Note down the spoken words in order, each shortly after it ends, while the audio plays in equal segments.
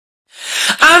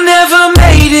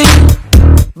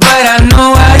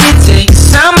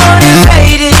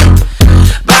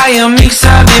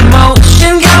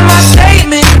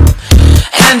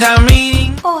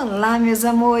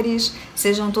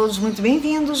Sejam todos muito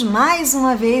bem-vindos mais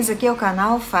uma vez aqui ao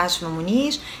canal Fátima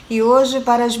Muniz e hoje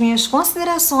para as minhas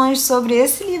considerações sobre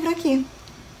esse livro aqui.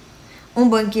 Um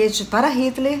banquete para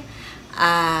Hitler,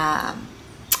 a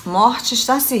morte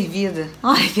está servida.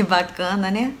 Olha que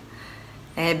bacana, né?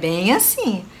 É bem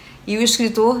assim. E o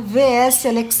escritor V.S.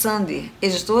 Alexander,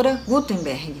 editora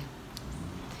Gutenberg.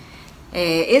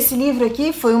 Esse livro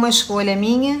aqui foi uma escolha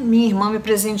minha irmã me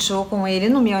presenteou com ele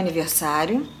no meu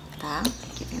aniversário, tá?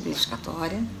 Aqui tem a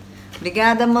dedicatória.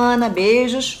 Obrigada, mana,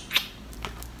 beijos.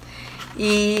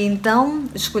 E então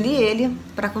escolhi ele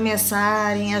para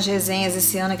começarem as resenhas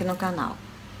esse ano aqui no canal.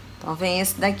 Então vem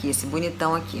esse daqui, esse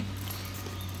bonitão aqui.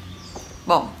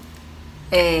 Bom,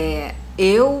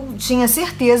 eu tinha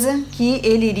certeza que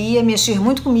ele iria mexer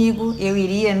muito comigo, eu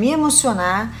iria me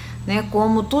emocionar, né,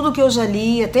 como tudo que eu já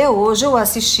li até hoje eu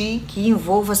assisti, que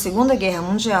envolva a Segunda Guerra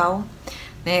Mundial,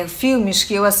 né, filmes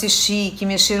que eu assisti que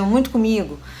mexeram muito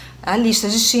comigo, A Lista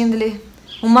de Schindler,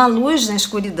 Uma Luz na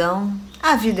Escuridão,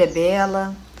 A Vida é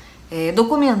Bela,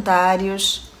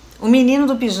 documentários, O Menino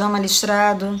do Pijama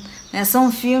Listrado, né,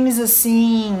 são filmes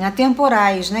assim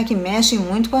atemporais, né, que mexem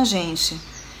muito com a gente.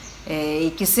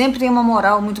 E que sempre tem uma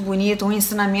moral muito bonita, um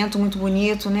ensinamento muito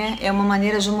bonito, né? É uma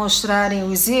maneira de mostrar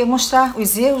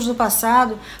os erros do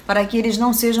passado para que eles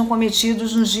não sejam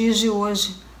cometidos nos dias de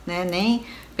hoje, né? Nem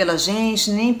pela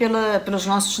gente, nem pelos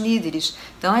nossos líderes.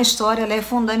 Então a história ela é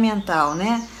fundamental,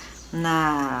 né?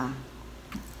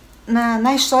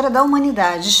 Na história da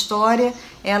humanidade. História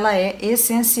ela é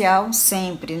essencial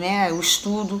sempre, né? O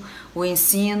estudo, o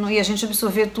ensino e a gente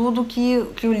absorver tudo que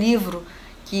o livro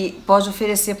que pode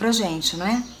oferecer pra gente, não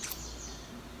é?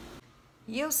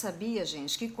 E eu sabia,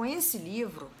 gente, que com esse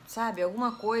livro, sabe,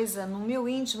 alguma coisa no meu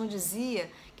íntimo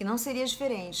dizia que não seria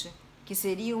diferente, que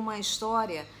seria uma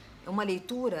história, uma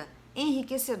leitura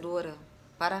enriquecedora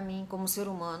para mim como ser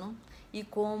humano e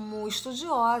como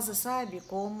estudiosa, sabe,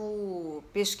 como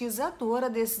pesquisadora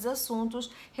desses assuntos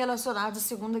relacionados à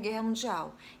Segunda Guerra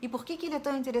Mundial. E por que ele é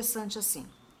tão interessante assim?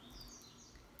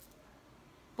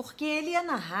 Porque ele é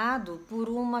narrado por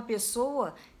uma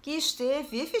pessoa que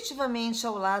esteve efetivamente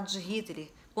ao lado de Hitler,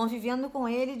 convivendo com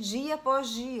ele dia após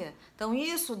dia. Então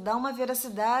isso dá uma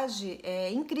veracidade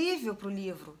incrível para o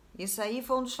livro. Isso aí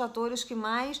foi um dos fatores que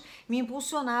mais me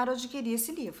impulsionaram a adquirir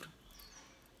esse livro.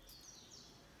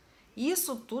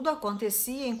 Isso tudo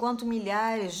acontecia enquanto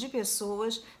milhares de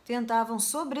pessoas tentavam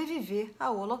sobreviver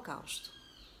ao Holocausto.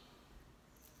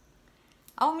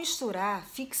 Ao misturar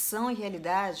ficção e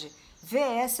realidade,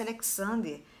 V.S.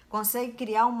 Alexander consegue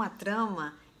criar uma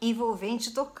trama envolvente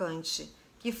e tocante,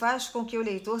 que faz com que o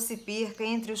leitor se perca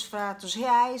entre os fatos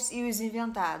reais e os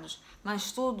inventados,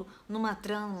 mas tudo numa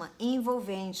trama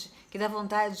envolvente, que dá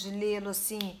vontade de lê-lo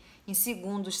assim, em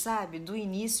segundos, sabe? Do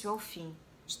início ao fim.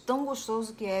 De tão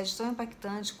gostoso que é, de tão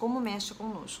impactante, como mexe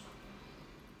conosco.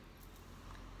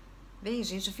 Bem,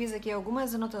 gente, eu fiz aqui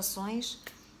algumas anotações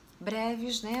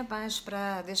breves, né, mas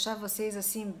para deixar vocês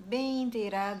assim bem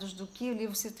inteirados do que o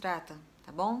livro se trata,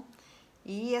 tá bom?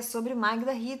 E é sobre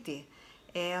Magda Ritter.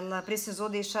 Ela precisou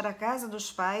deixar a casa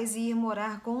dos pais e ir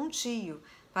morar com um tio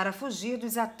para fugir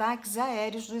dos ataques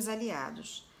aéreos dos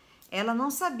aliados. Ela não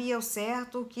sabia ao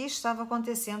certo o que estava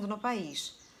acontecendo no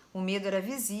país. O medo era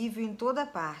visível em toda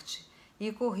parte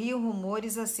e corriam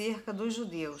rumores acerca dos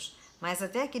judeus, mas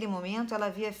até aquele momento ela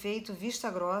havia feito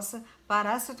vista grossa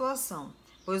para a situação,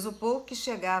 pois o pouco que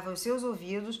chegava aos seus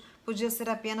ouvidos podia ser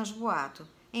apenas boato,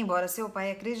 embora seu pai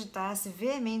acreditasse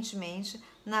veementemente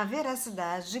na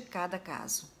veracidade de cada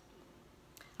caso.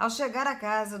 Ao chegar à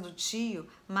casa do tio,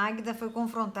 Magda foi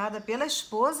confrontada pela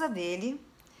esposa dele,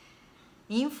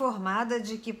 informada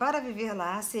de que para viver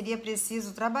lá seria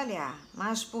preciso trabalhar,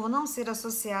 mas por não ser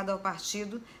associada ao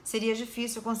partido, seria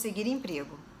difícil conseguir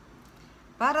emprego.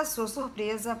 Para sua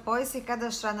surpresa, após se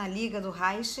cadastrar na Liga do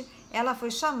Reich, ela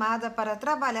foi chamada para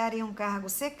trabalhar em um cargo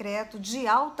secreto de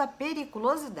alta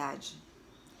periculosidade.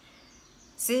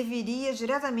 Serviria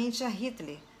diretamente a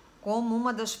Hitler, como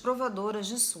uma das provadoras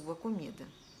de sua comida.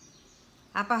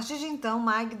 A partir de então,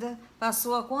 Magda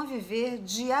passou a conviver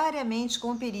diariamente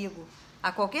com o perigo.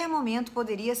 A qualquer momento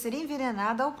poderia ser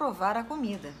envenenada ao provar a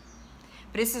comida.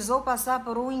 Precisou passar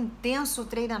por um intenso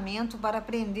treinamento para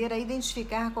aprender a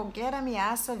identificar qualquer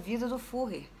ameaça à vida do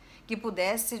Führer que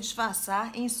pudesse se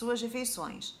disfarçar em suas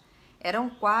refeições. Eram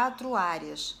 4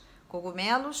 áreas: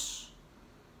 cogumelos,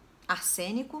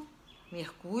 arsênico,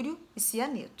 mercúrio e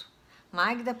cianeto.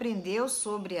 Magda aprendeu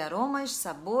sobre aromas,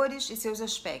 sabores e seus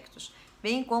aspectos,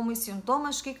 bem como os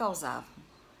sintomas que causavam.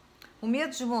 O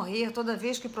medo de morrer toda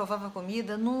vez que provava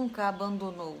comida nunca a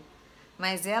abandonou,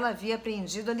 mas ela havia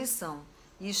aprendido a lição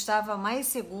e estava mais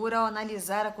segura ao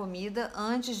analisar a comida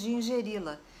antes de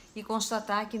ingeri-la e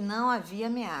constatar que não havia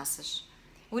ameaças.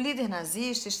 O líder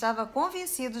nazista estava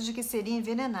convencido de que seria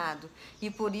envenenado e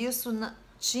por isso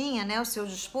tinha ao seu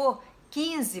dispor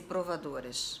 15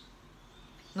 provadoras.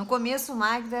 No começo,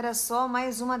 Magda era só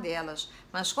mais uma delas,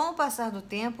 mas com o passar do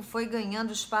tempo foi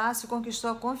ganhando espaço e conquistou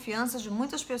a confiança de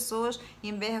muitas pessoas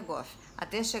em Berghof,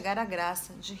 até chegar à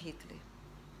graça de Hitler.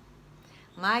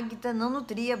 Magda não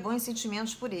nutria bons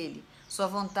sentimentos por ele, sua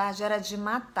vontade era de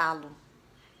matá-lo.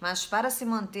 Mas para se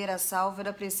manter a salvo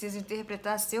era preciso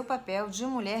interpretar seu papel de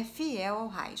mulher fiel ao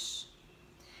Reich.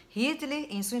 Hitler,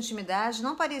 em sua intimidade,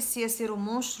 não parecia ser o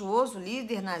monstruoso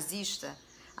líder nazista.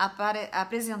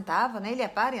 Ele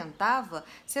aparentava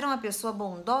ser uma pessoa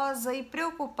bondosa e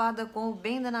preocupada com o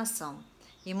bem da nação,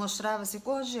 e mostrava-se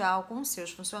cordial com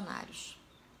seus funcionários.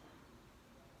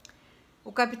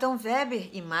 O capitão Weber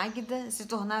e Magda se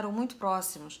tornaram muito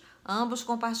próximos. Ambos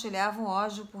compartilhavam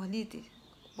ódio por Hitler.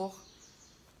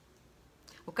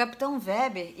 O capitão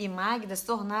Weber e Magda se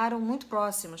tornaram muito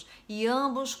próximos e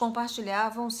ambos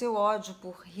compartilhavam seu ódio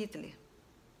por Hitler.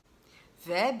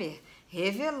 Weber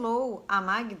revelou a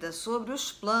Magda sobre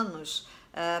os planos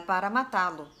para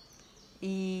matá-lo.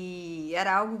 E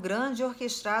era algo grande e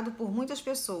orquestrado por muitas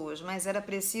pessoas, mas era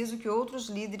preciso que outros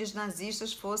líderes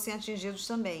nazistas fossem atingidos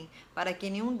também, para que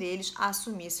nenhum deles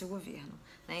assumisse o governo.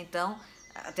 Então,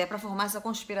 até para formar essa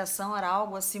conspiração era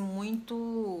algo assim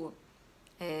muito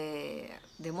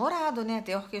demorado,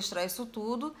 até orquestrar isso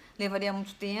tudo, levaria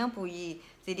muito tempo e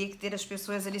teria que ter as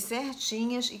pessoas ali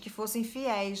certinhas e que fossem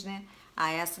fiéis, a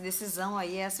essa decisão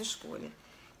aí, a essa escolha.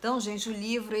 Então, gente, o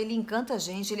livro, ele encanta a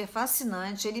gente, ele é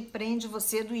fascinante, ele prende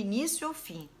você do início ao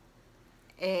fim.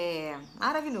 É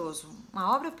maravilhoso,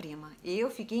 uma obra-prima.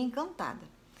 Eu fiquei encantada.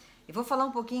 E vou falar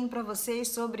um pouquinho para vocês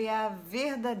sobre a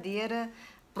verdadeira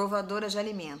provadora de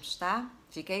alimentos, tá?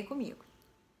 Fica aí comigo.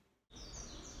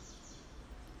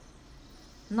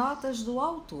 Notas do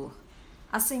autor.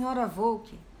 A senhora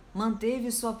Volk manteve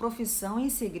sua profissão em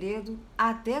segredo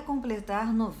até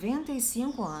completar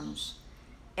 95 anos.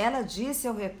 Ela disse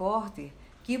ao repórter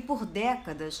que por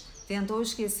décadas tentou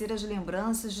esquecer as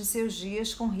lembranças de seus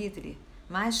dias com Hitler,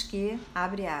 mas que,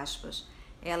 abre aspas,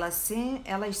 elas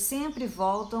sempre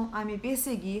voltam a me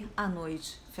perseguir à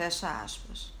noite, fecha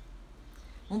aspas.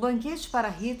 Um banquete para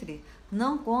Hitler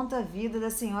não conta a vida da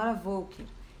senhora Volk,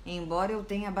 embora eu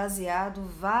tenha baseado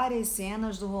várias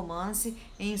cenas do romance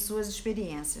em suas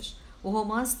experiências. O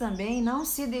romance também não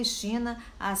se destina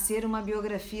a ser uma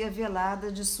biografia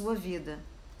velada de sua vida.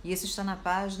 Isso está na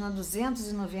página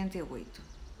 298.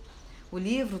 O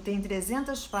livro tem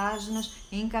 300 páginas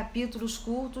em capítulos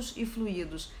curtos e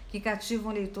fluidos, que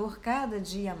cativam o leitor cada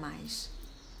dia mais.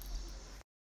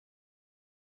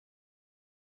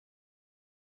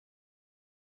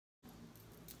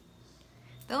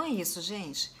 Então é isso,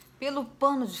 gente. Pelo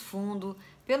pano de fundo,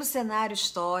 pelo cenário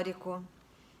histórico,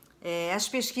 as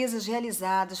pesquisas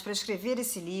realizadas para escrever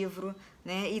esse livro,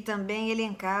 e também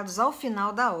elencados ao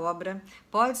final da obra,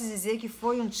 pode-se dizer que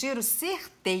foi um tiro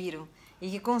certeiro e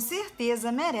que com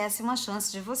certeza merece uma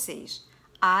chance de vocês.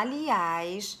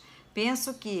 Aliás,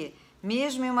 penso que,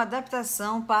 mesmo em uma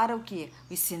adaptação para o quê?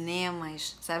 Os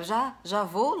cinemas, sabe? Já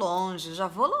vou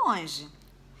longe.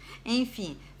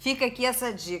 Enfim, fica aqui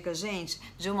essa dica, gente,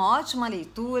 de uma ótima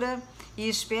leitura e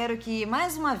espero que,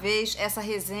 mais uma vez, essa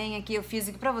resenha que eu fiz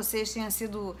aqui para vocês tenha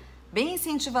sido bem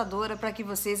incentivadora para que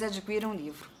vocês adquiram o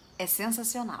livro. É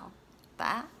sensacional,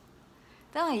 tá?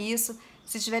 Então é isso.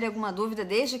 Se tiverem alguma dúvida,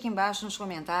 deixe aqui embaixo nos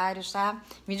comentários, tá?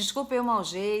 Me desculpe o mau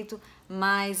jeito,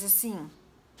 mas assim,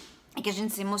 é que a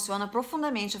gente se emociona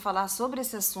profundamente a falar sobre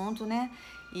esse assunto,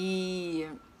 E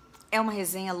é uma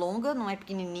resenha longa, não é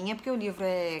pequenininha, porque o livro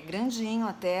é grandinho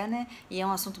até, E é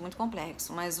um assunto muito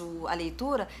complexo. Mas a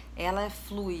leitura, ela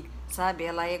flui, sabe?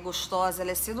 Ela é gostosa,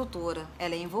 ela é sedutora,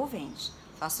 ela é envolvente.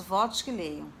 Faço votos que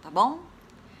leiam, tá bom?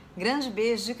 Grande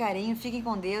beijo de carinho, fiquem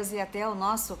com Deus e até o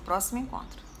nosso próximo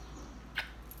encontro.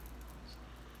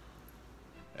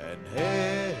 And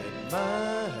head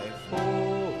my